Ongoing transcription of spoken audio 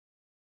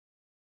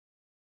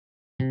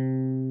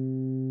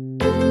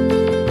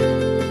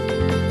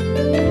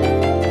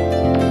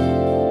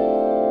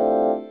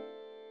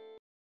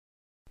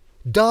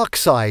Dark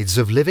sides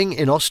of living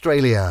in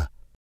Australia.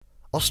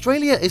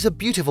 Australia is a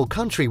beautiful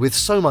country with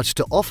so much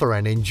to offer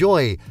and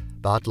enjoy,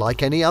 but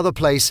like any other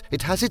place,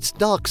 it has its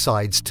dark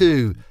sides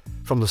too.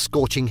 From the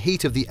scorching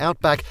heat of the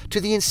outback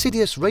to the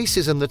insidious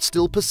racism that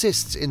still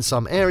persists in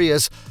some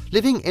areas,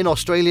 living in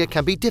Australia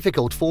can be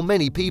difficult for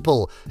many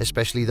people,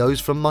 especially those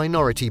from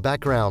minority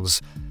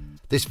backgrounds.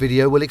 This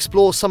video will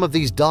explore some of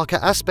these darker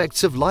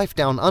aspects of life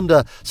down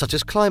under, such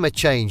as climate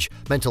change,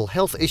 mental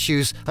health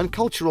issues, and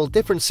cultural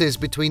differences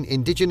between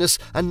Indigenous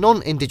and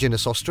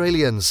non-Indigenous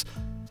Australians.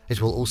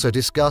 It will also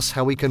discuss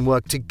how we can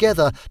work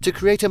together to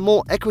create a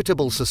more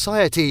equitable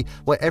society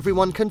where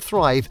everyone can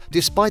thrive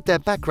despite their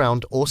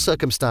background or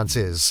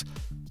circumstances.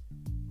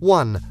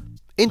 1.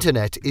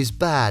 Internet is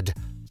bad.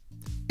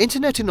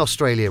 Internet in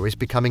Australia is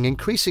becoming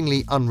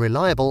increasingly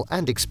unreliable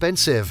and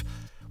expensive.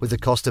 With the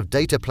cost of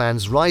data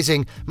plans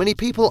rising, many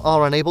people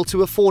are unable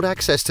to afford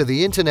access to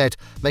the internet,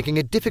 making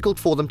it difficult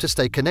for them to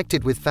stay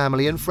connected with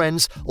family and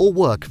friends or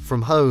work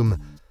from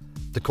home.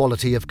 The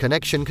quality of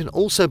connection can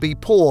also be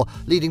poor,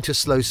 leading to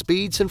slow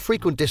speeds and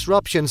frequent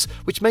disruptions,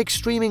 which make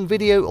streaming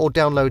video or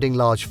downloading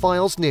large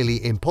files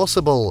nearly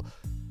impossible.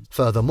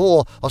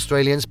 Furthermore,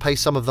 Australians pay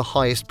some of the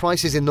highest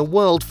prices in the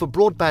world for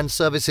broadband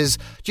services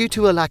due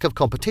to a lack of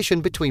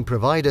competition between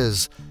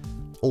providers.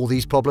 All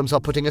these problems are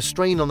putting a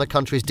strain on the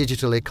country's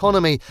digital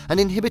economy and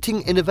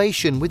inhibiting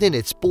innovation within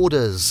its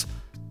borders.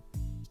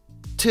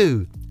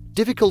 2.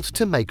 Difficult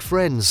to make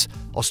friends.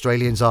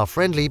 Australians are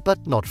friendly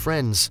but not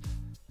friends.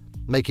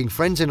 Making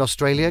friends in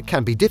Australia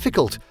can be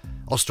difficult.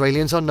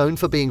 Australians are known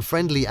for being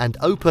friendly and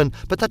open,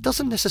 but that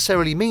doesn't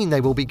necessarily mean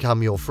they will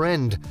become your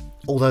friend.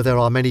 Although there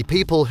are many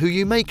people who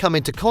you may come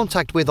into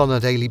contact with on a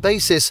daily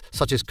basis,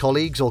 such as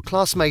colleagues or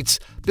classmates,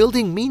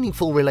 building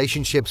meaningful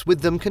relationships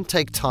with them can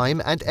take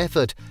time and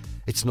effort.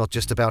 It's not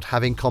just about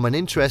having common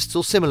interests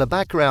or similar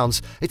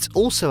backgrounds, it's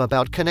also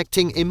about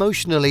connecting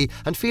emotionally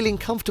and feeling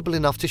comfortable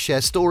enough to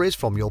share stories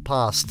from your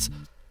past.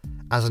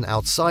 As an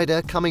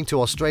outsider coming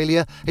to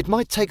Australia, it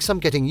might take some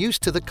getting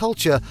used to the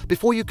culture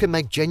before you can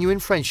make genuine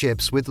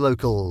friendships with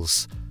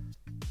locals.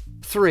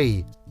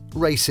 3.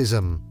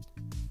 Racism.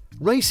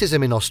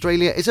 Racism in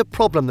Australia is a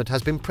problem that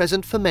has been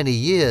present for many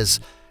years.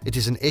 It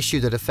is an issue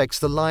that affects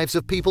the lives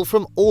of people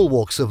from all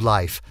walks of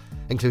life,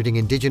 including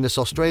Indigenous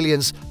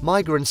Australians,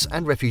 migrants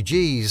and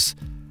refugees.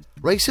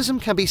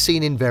 Racism can be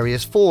seen in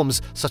various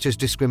forms, such as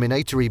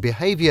discriminatory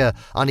behaviour,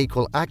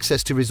 unequal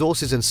access to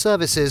resources and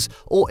services,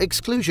 or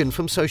exclusion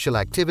from social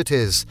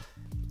activities.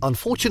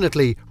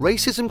 Unfortunately,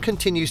 racism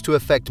continues to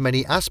affect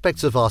many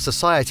aspects of our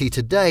society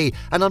today,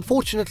 and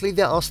unfortunately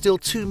there are still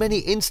too many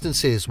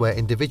instances where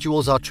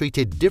individuals are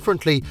treated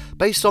differently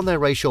based on their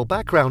racial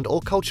background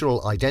or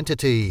cultural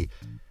identity.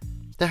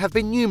 There have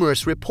been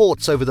numerous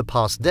reports over the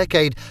past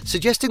decade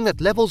suggesting that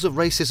levels of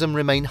racism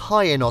remain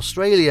high in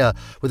Australia,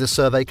 with a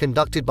survey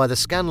conducted by the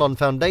Scanlon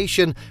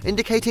Foundation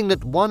indicating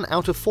that 1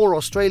 out of 4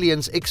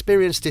 Australians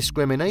experience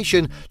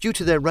discrimination due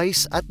to their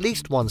race at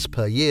least once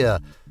per year.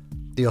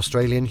 The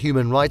Australian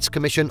Human Rights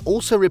Commission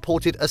also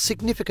reported a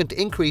significant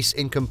increase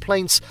in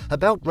complaints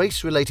about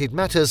race-related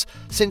matters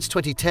since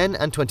 2010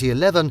 and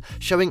 2011,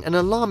 showing an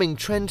alarming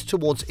trend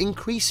towards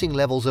increasing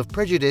levels of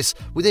prejudice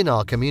within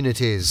our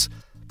communities.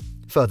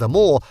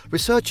 Furthermore,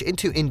 research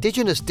into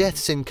Indigenous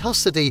deaths in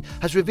custody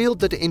has revealed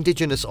that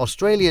Indigenous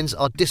Australians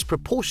are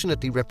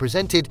disproportionately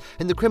represented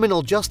in the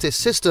criminal justice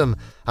system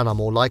and are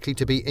more likely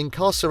to be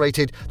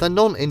incarcerated than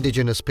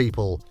non-Indigenous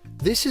people.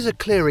 This is a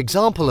clear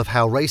example of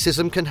how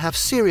racism can have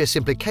serious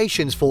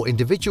implications for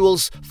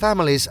individuals,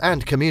 families,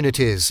 and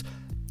communities.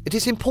 It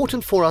is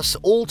important for us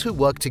all to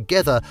work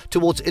together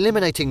towards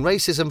eliminating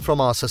racism from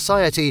our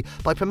society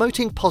by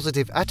promoting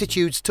positive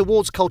attitudes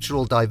towards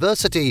cultural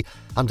diversity,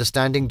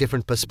 understanding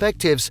different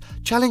perspectives,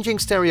 challenging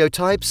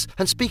stereotypes,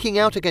 and speaking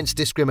out against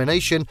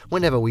discrimination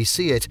whenever we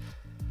see it.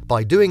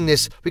 By doing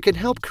this, we can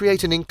help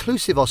create an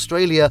inclusive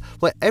Australia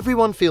where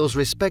everyone feels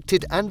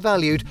respected and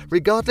valued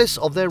regardless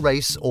of their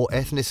race or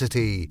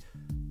ethnicity.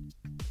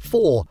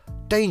 4.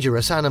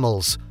 Dangerous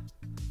animals.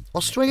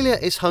 Australia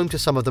is home to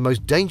some of the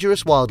most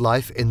dangerous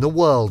wildlife in the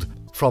world.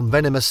 From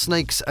venomous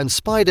snakes and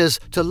spiders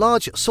to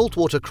large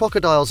saltwater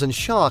crocodiles and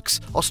sharks,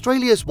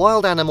 Australia's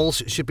wild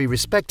animals should be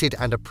respected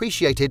and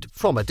appreciated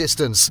from a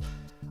distance.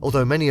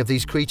 Although many of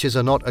these creatures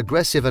are not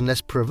aggressive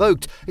unless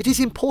provoked, it is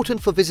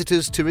important for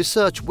visitors to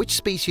research which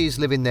species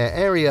live in their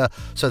area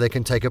so they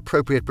can take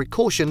appropriate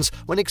precautions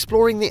when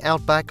exploring the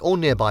outback or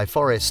nearby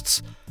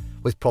forests.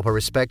 With proper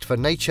respect for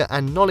nature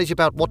and knowledge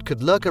about what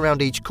could lurk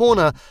around each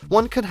corner,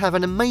 one can have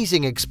an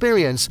amazing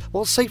experience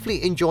while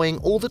safely enjoying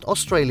all that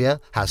Australia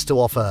has to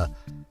offer.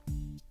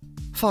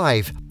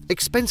 5.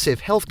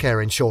 Expensive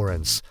healthcare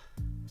insurance.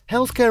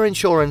 Healthcare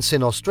insurance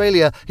in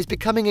Australia is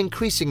becoming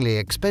increasingly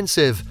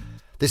expensive.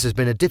 This has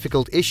been a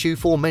difficult issue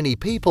for many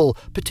people,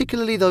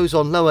 particularly those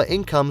on lower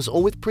incomes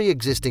or with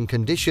pre-existing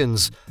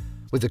conditions.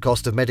 With the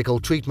cost of medical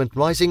treatment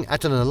rising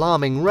at an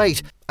alarming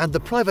rate and the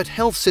private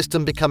health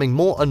system becoming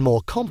more and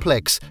more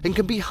complex, it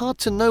can be hard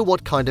to know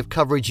what kind of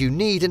coverage you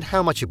need and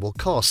how much it will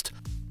cost.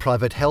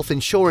 Private health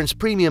insurance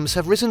premiums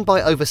have risen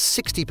by over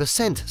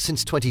 60%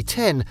 since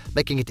 2010,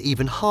 making it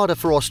even harder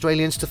for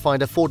Australians to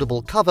find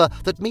affordable cover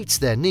that meets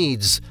their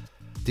needs.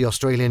 The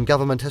Australian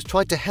government has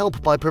tried to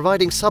help by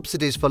providing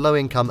subsidies for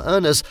low-income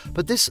earners,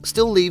 but this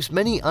still leaves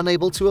many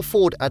unable to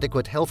afford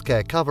adequate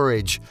healthcare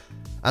coverage.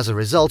 As a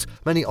result,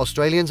 many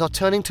Australians are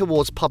turning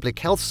towards public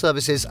health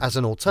services as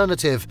an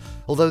alternative,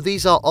 although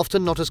these are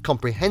often not as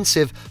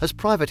comprehensive as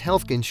private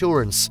health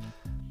insurance.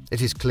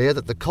 It is clear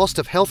that the cost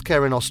of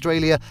healthcare in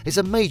Australia is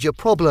a major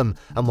problem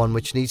and one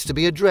which needs to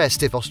be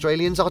addressed if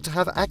Australians are to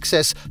have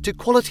access to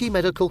quality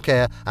medical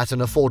care at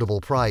an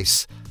affordable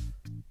price.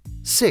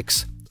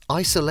 6.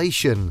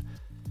 Isolation.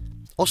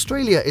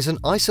 Australia is an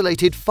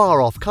isolated,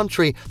 far-off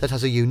country that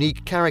has a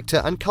unique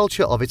character and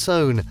culture of its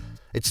own.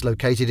 It's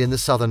located in the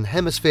southern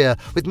hemisphere,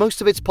 with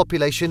most of its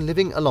population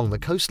living along the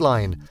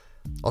coastline.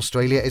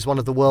 Australia is one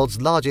of the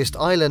world's largest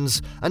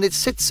islands, and it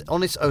sits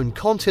on its own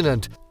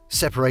continent,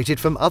 separated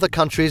from other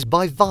countries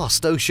by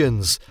vast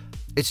oceans.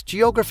 Its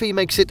geography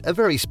makes it a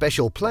very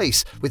special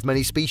place, with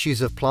many species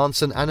of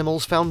plants and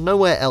animals found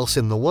nowhere else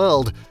in the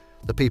world.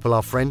 The people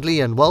are friendly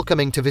and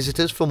welcoming to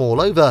visitors from all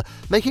over,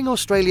 making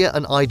Australia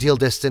an ideal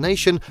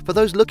destination for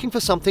those looking for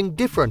something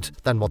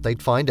different than what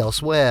they'd find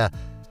elsewhere.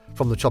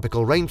 From the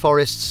tropical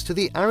rainforests to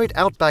the arid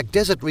outback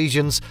desert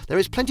regions, there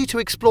is plenty to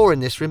explore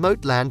in this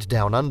remote land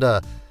down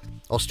under.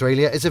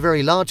 Australia is a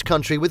very large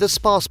country with a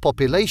sparse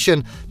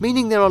population,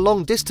 meaning there are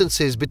long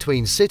distances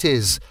between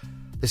cities.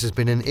 This has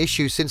been an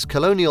issue since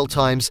colonial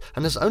times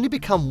and has only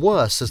become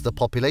worse as the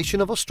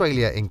population of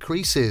Australia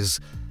increases.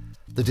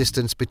 The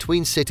distance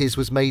between cities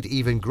was made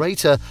even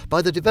greater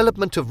by the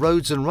development of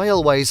roads and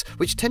railways,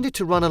 which tended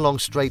to run along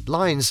straight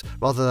lines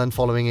rather than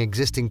following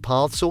existing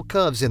paths or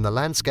curves in the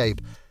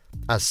landscape.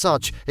 As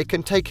such, it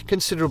can take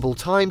considerable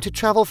time to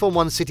travel from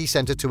one city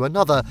centre to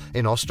another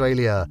in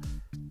Australia.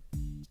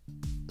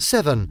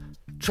 7.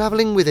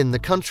 Travelling within the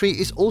country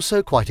is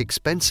also quite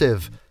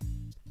expensive.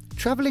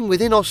 Travelling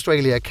within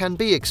Australia can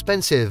be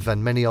expensive,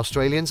 and many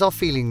Australians are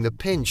feeling the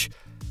pinch.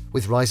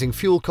 With rising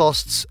fuel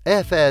costs,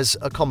 airfares,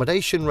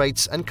 accommodation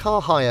rates and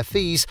car hire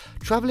fees,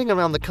 travelling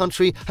around the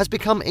country has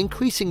become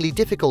increasingly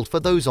difficult for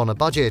those on a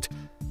budget.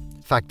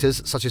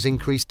 Factors such as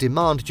increased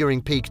demand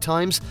during peak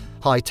times,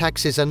 high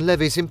taxes and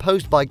levies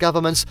imposed by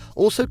governments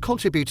also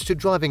contribute to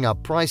driving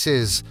up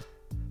prices.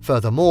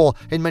 Furthermore,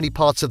 in many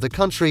parts of the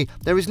country,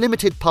 there is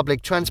limited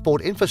public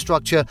transport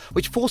infrastructure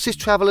which forces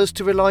travellers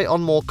to rely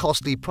on more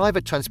costly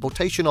private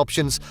transportation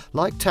options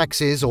like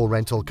taxis or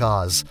rental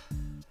cars.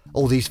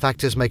 All these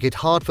factors make it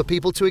hard for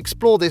people to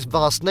explore this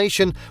vast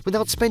nation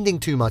without spending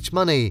too much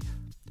money.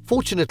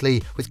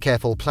 Fortunately, with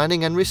careful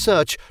planning and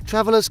research,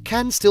 travellers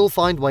can still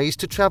find ways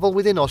to travel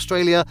within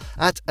Australia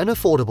at an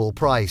affordable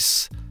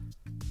price.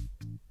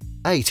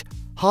 8.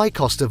 High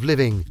cost of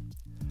living.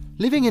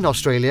 Living in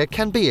Australia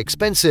can be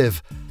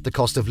expensive. The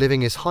cost of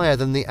living is higher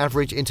than the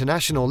average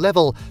international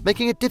level,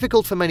 making it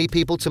difficult for many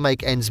people to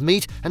make ends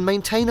meet and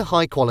maintain a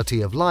high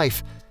quality of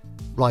life.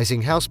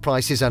 Rising house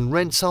prices and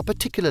rents are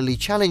particularly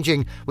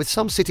challenging, with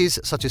some cities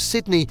such as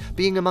Sydney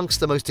being amongst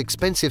the most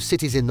expensive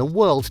cities in the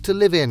world to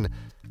live in.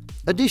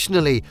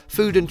 Additionally,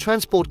 food and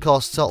transport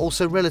costs are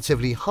also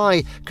relatively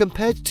high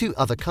compared to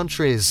other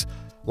countries,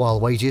 while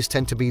wages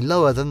tend to be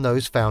lower than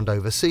those found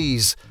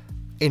overseas.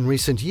 In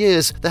recent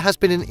years, there has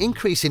been an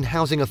increase in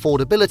housing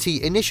affordability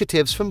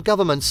initiatives from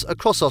governments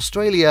across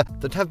Australia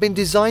that have been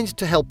designed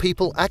to help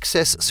people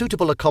access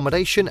suitable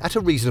accommodation at a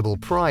reasonable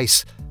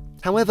price.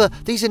 However,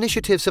 these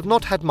initiatives have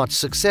not had much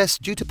success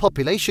due to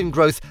population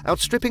growth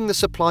outstripping the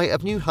supply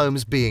of new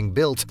homes being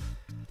built.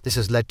 This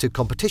has led to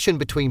competition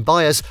between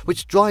buyers,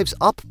 which drives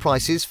up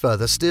prices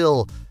further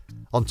still.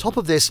 On top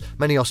of this,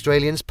 many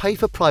Australians pay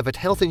for private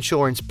health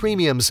insurance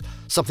premiums,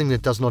 something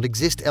that does not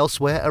exist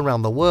elsewhere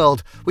around the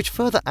world, which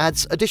further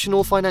adds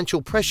additional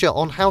financial pressure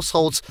on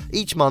households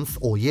each month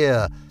or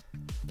year.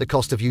 The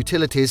cost of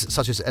utilities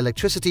such as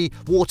electricity,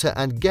 water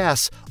and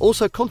gas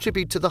also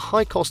contribute to the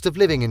high cost of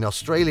living in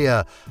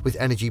Australia, with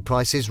energy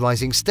prices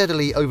rising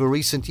steadily over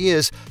recent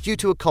years due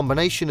to a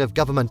combination of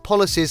government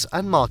policies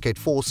and market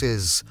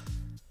forces.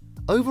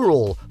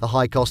 Overall, the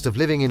high cost of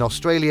living in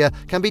Australia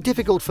can be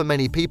difficult for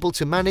many people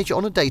to manage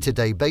on a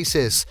day-to-day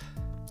basis.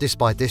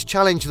 Despite this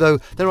challenge, though,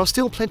 there are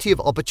still plenty of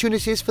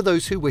opportunities for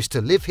those who wish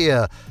to live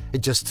here.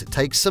 It just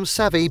takes some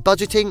savvy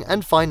budgeting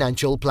and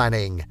financial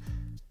planning.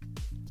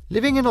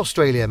 Living in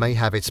Australia may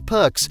have its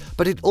perks,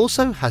 but it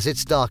also has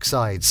its dark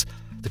sides.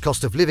 The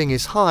cost of living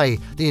is high,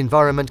 the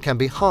environment can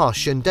be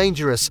harsh and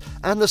dangerous,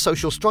 and the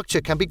social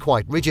structure can be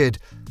quite rigid.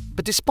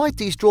 But despite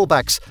these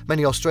drawbacks,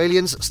 many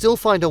Australians still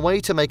find a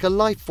way to make a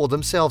life for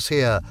themselves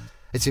here.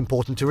 It's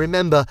important to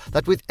remember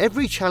that with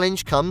every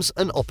challenge comes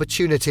an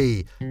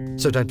opportunity.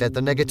 So don't let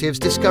the negatives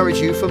discourage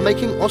you from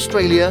making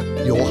Australia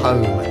your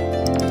home.